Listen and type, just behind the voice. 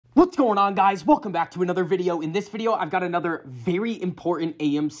What's going on, guys? Welcome back to another video. In this video, I've got another very important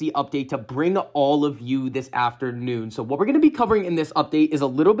AMC update to bring all of you this afternoon. So what we're going to be covering in this update is a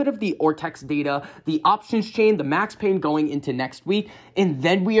little bit of the Ortex data, the options chain, the max pain going into next week, and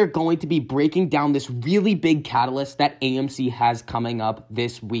then we are going to be breaking down this really big catalyst that AMC has coming up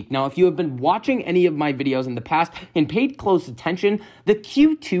this week. Now, if you have been watching any of my videos in the past and paid close attention, the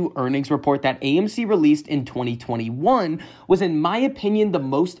Q2 earnings report that AMC released in 2021 was, in my opinion, the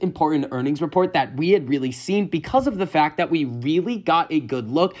most important earnings report that we had really seen because of the fact that we really got a good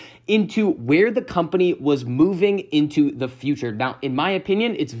look into where the company was moving into the future. Now, in my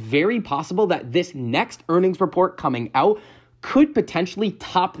opinion, it's very possible that this next earnings report coming out could potentially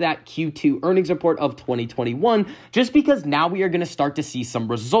top that Q2 earnings report of 2021, just because now we are going to start to see some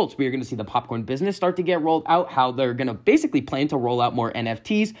results. We are going to see the popcorn business start to get rolled out, how they're going to basically plan to roll out more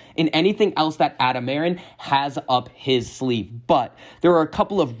NFTs and anything else that Adam Aron has up his sleeve. But there are a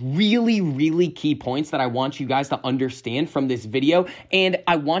couple of really key points that I want you guys to understand from this video, and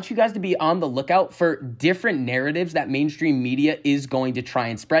I want you guys to be on the lookout for different narratives that mainstream media is going to try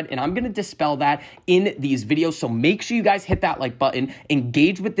and spread, and I'm going to dispel that in these videos. So make sure you guys hit that like button,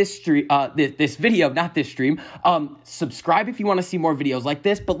 engage with this stream, this video, not this stream. Subscribe if you want to see more videos like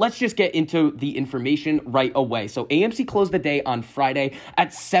this, but let's just get into the information right away. So AMC closed the day on Friday at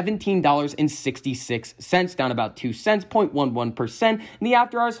 $17.66, down about 2 cents, 0.11%. And the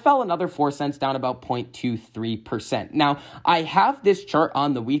after hours fell another 4 cents, down about 0.23%. Now, I have this chart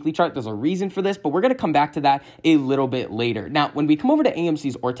on the weekly chart. There's a reason for this, but we're going to come back to that a little bit later. Now, when we come over to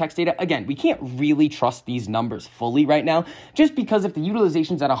AMC's Ortex data, again, we can't really trust these numbers fully right now, just because if the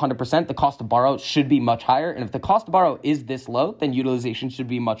utilization's at 100%, the cost to borrow should be much higher. And if the cost to borrow is this low, then utilization should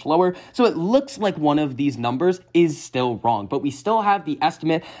be much lower. So it looks like one of these numbers is still wrong, but we still have the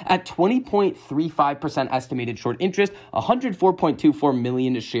estimate at 20.35% estimated short interest, 104.24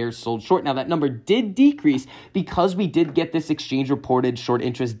 million shares sold short. Now that number did decrease because we did get this exchange reported short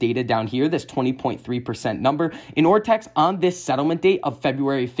interest data down here, this 20.3% number. In Ortex, on this settlement date of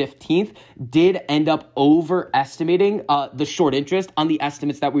February 15th, did end up overestimating the short interest on the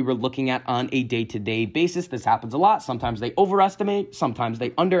estimates that we were looking at on a day-to-day basis. This happens a lot. Sometimes they overestimate, sometimes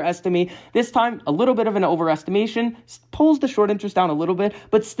they underestimate. This time, a little bit of an overestimation pulls the short interest down a little bit,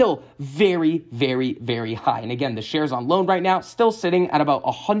 but still very high. And again, the shares on loan right now still sitting at about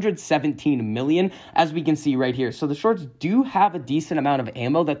 117 million, as we can see right here. So the shorts do have a decent amount of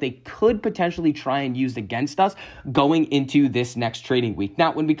ammo that they could potentially try and use against us going into this next trading week.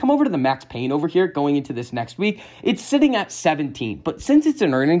 Now, when we come over to the max pain over here going into this next week, it's sitting at 17, but since it's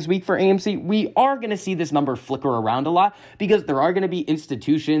an earnings week for AMC, we are going to see this number flicker around a lot because there are going to be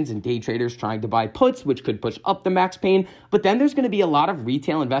institutions and day traders trying to buy puts, which could push up the max pain, but then there's going to be a lot of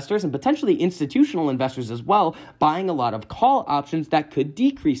retail investors and potentially institutional investors as well buying a lot of call options that could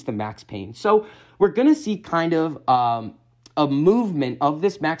decrease the max pain. So we're going to see kind of a movement of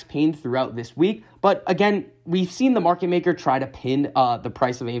this max pain throughout this week. But again, we've seen the market maker try to pin the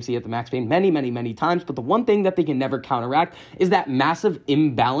price of AMC at the max pain many times. But the one thing that they can never counteract is that massive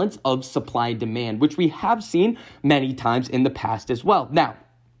imbalance of supply and demand, which we have seen many times in the past as well. Now,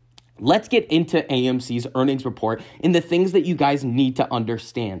 let's get into AMC's earnings report and the things that you guys need to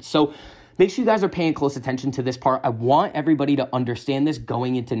understand. So make sure you guys are paying close attention to this part. I want everybody to understand this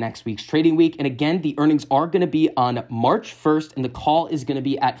going into next week's trading week. And again, the earnings are going to be on March 1st, and the call is going to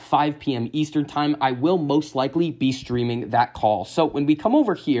be at 5 p.m. Eastern time. I will most likely be streaming that call. So when we come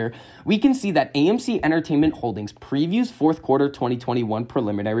over here, we can see that AMC Entertainment Holdings previews fourth quarter 2021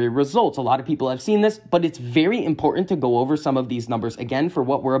 preliminary results. A lot of people have seen this, but it's very important to go over some of these numbers again for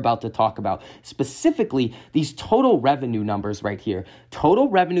what we're about to talk about. Specifically, these total revenue numbers right here. Total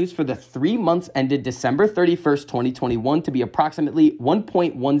revenues for the 3 months ended December 31st, 2021 to be approximately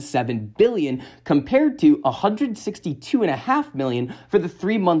 1.17 billion compared to 162.5 million for the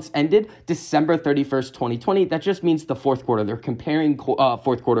 3 months ended December 31st, 2020. That just means the fourth quarter. They're comparing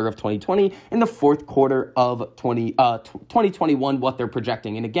fourth quarter of 2020 and the fourth quarter of 2021, what they're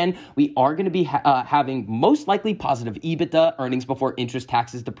projecting. And again, we are going to be having most likely positive EBITDA, earnings before interest,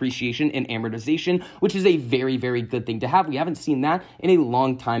 taxes, depreciation, and amortization, which is a very good thing to have. We haven't seen that in a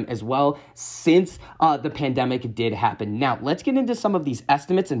long time as well, since the pandemic did happen. Now, let's get into some of these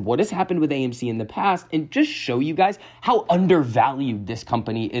estimates and what has happened with AMC in the past and just show you guys how undervalued this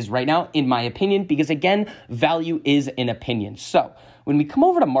company is right now, in my opinion, because again, value is an opinion. So when we come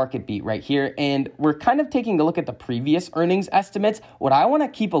over to Market Beat right here, and we're kind of taking a look at the previous earnings estimates, what I want to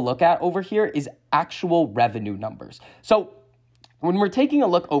keep a look at over here is actual revenue numbers. So when we're taking a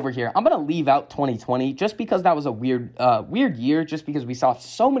look over here, I'm going to leave out 2020 just because that was a weird year, just because we saw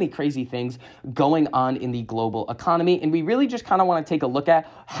so many crazy things going on in the global economy. And we really just kind of want to take a look at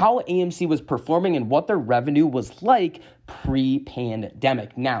how AMC was performing and what their revenue was like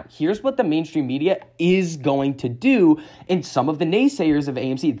pre-pandemic. Now, here's what the mainstream media is going to do, and some of the naysayers of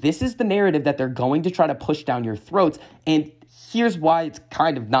AMC, this is the narrative that they're going to try to push down your throats, and here's why it's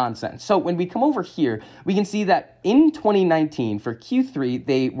kind of nonsense. So when we come over here, we can see that in 2019 for Q3,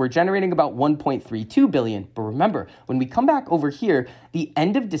 they were generating about 1.32 billion. But remember, when we come back over here, the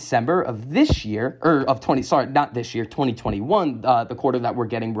end of December of this year, or of 2021, the quarter that we're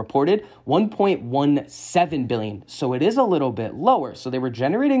getting reported, 1.17 billion. So it is a little bit lower. So they were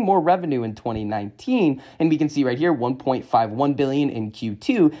generating more revenue in 2019, and we can see right here 1.51 billion in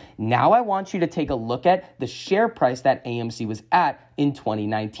Q2. Now I want you to take a look at the share price that AMC was at in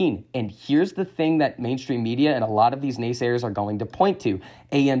 2019. And here's the thing that mainstream media and a lot of these naysayers are going to point to.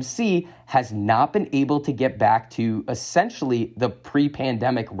 AMC has not been able to get back to essentially the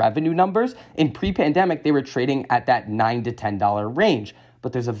pre-pandemic revenue numbers. In pre-pandemic, they were trading at that $9 to $10 range.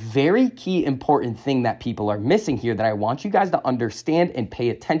 But there's a very key important thing that people are missing here that I want you guys to understand and pay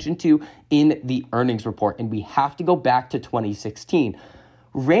attention to in the earnings report. And we have to go back to 2016.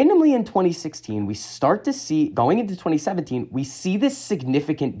 Randomly in 2016, we start to see, going into 2017, we see this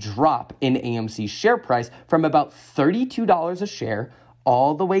significant drop in AMC's share price from about $32 a share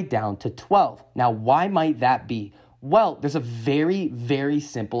all the way down to $12. Now, why might that be? Well, there's a very, very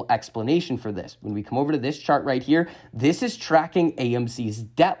simple explanation for this. When we come over to this chart right here, this is tracking AMC's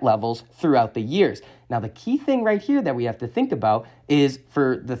debt levels throughout the years. Now, the key thing right here that we have to think about is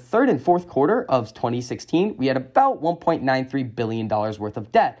for the third and fourth quarter of 2016, we had about $1.93 billion worth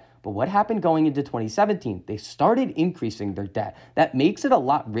of debt. But what happened going into 2017? They started increasing their debt. That makes it a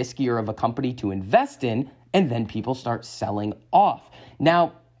lot riskier of a company to invest in, and then people start selling off.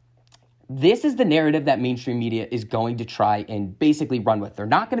 Now, this is the narrative that mainstream media is going to try and basically run with. They're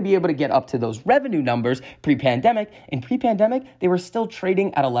not going to be able to get up to those revenue numbers pre-pandemic. In pre-pandemic, they were still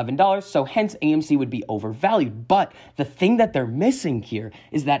trading at $11, so hence AMC would be overvalued. But the thing that they're missing here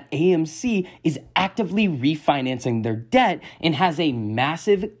is that AMC is actively refinancing their debt and has a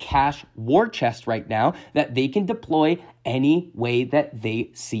massive cash war chest right now that they can deploy any way that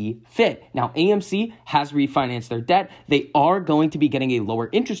they see fit. Now, AMC has refinanced their debt. They are going to be getting a lower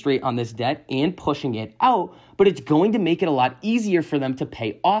interest rate on this debt and pushing it out, but it's going to make it a lot easier for them to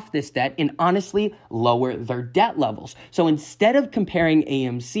pay off this debt and honestly lower their debt levels. So instead of comparing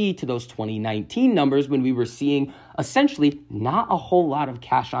AMC to those 2019 numbers when we were seeing essentially not a whole lot of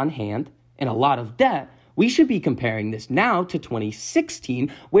cash on hand and a lot of debt, we should be comparing this now to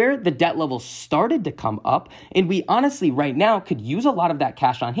 2016, where the debt levels started to come up, and we honestly right now could use a lot of that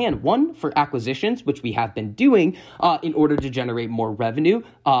cash on hand. One, for acquisitions, which we have been doing in order to generate more revenue,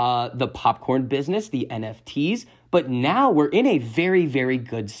 the popcorn business, the NFTs, but now we're in a very, very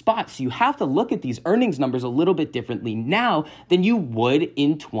good spot. So you have to look at these earnings numbers a little bit differently now than you would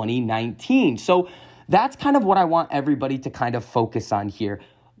in 2019. So that's kind of what I want everybody to kind of focus on here.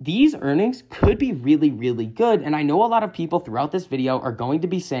 These earnings could be really, really good. And I know a lot of people throughout this video are going to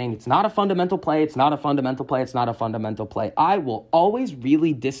be saying it's not a fundamental play, it's not a fundamental play, it's not a fundamental play. I will always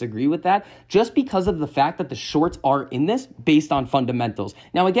really disagree with that just because of the fact that the shorts are in this based on fundamentals.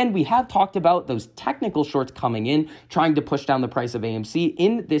 Now, again, we have talked about those technical shorts coming in, trying to push down the price of AMC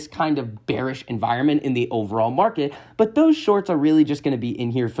in this kind of bearish environment in the overall market. But those shorts are really just going to be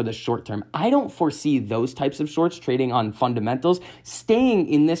in here for the short term. I don't foresee those types of shorts trading on fundamentals staying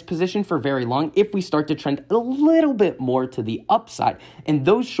in this position for very long if we start to trend a little bit more to the upside. And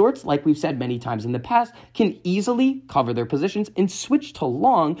those shorts, like we've said many times in the past, can easily cover their positions and switch to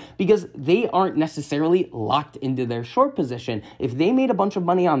long because they aren't necessarily locked into their short position. If they made a bunch of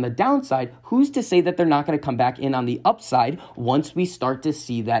money on the downside, who's to say that they're not going to come back in on the upside once we start to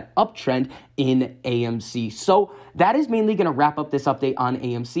see that uptrend in AMC? So that is mainly going to wrap up this update on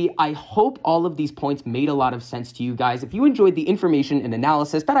AMC. I hope all of these points made a lot of sense to you guys. If you enjoyed the information and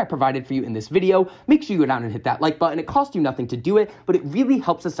analysis that I provided for you in this video, make sure you go down and hit that like button. It costs you nothing to do it, but it really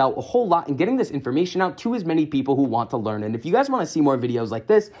helps us out a whole lot in getting this information out to as many people who want to learn. And if you guys want to see more videos like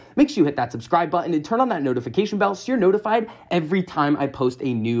this, make sure you hit that subscribe button and turn on that notification bell so you're notified every time I post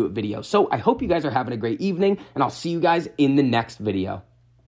a new video. So I hope you guys are having a great evening, and I'll see you guys in the next video.